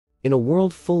In a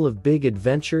world full of big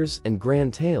adventures and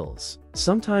grand tales,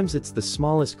 sometimes it's the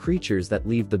smallest creatures that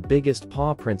leave the biggest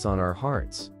paw prints on our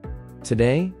hearts.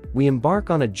 Today, we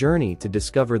embark on a journey to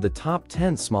discover the top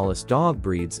 10 smallest dog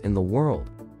breeds in the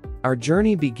world. Our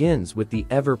journey begins with the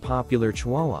ever-popular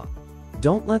Chihuahua.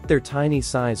 Don't let their tiny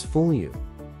size fool you.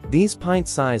 These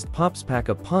pint-sized pups pack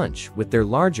a punch with their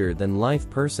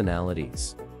larger-than-life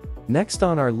personalities. Next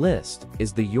on our list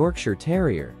is the Yorkshire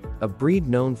Terrier, a breed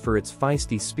known for its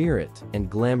feisty spirit and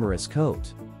glamorous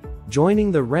coat.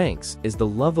 Joining the ranks is the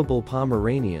lovable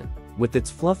Pomeranian, with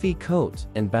its fluffy coat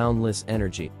and boundless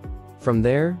energy. From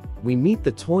there, we meet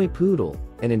the Toy Poodle,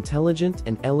 an intelligent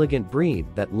and elegant breed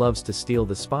that loves to steal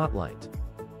the spotlight.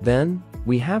 Then,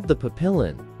 we have the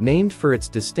Papillon, named for its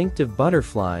distinctive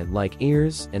butterfly-like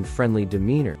ears and friendly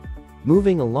demeanor.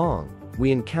 Moving along,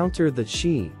 we encounter the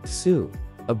Shih Tzu,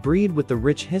 a breed with a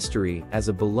rich history as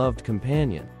a beloved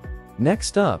companion.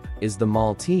 Next up is the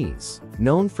Maltese,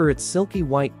 known for its silky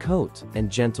white coat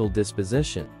and gentle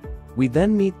disposition. We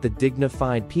then meet the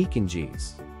dignified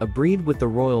Pekingese, a breed with a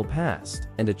royal past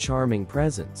and a charming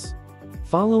presence.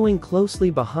 Following closely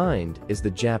behind is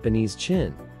the Japanese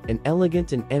Chin, an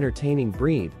elegant and entertaining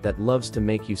breed that loves to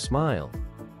make you smile.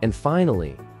 And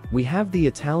finally, we have the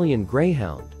Italian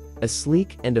Greyhound, a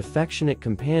sleek and affectionate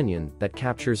companion that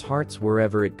captures hearts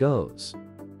wherever it goes.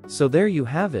 So there you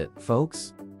have it,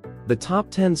 folks. The top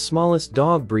 10 smallest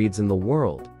dog breeds in the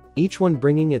world, each one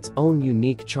bringing its own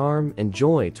unique charm and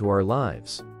joy to our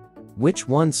lives. Which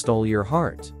one stole your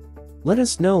heart? Let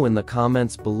us know in the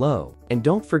comments below, and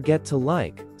don't forget to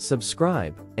like,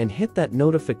 subscribe, and hit that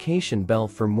notification bell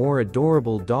for more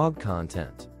adorable dog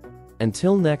content.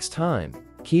 Until next time,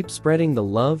 keep spreading the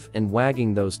love and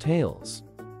wagging those tails.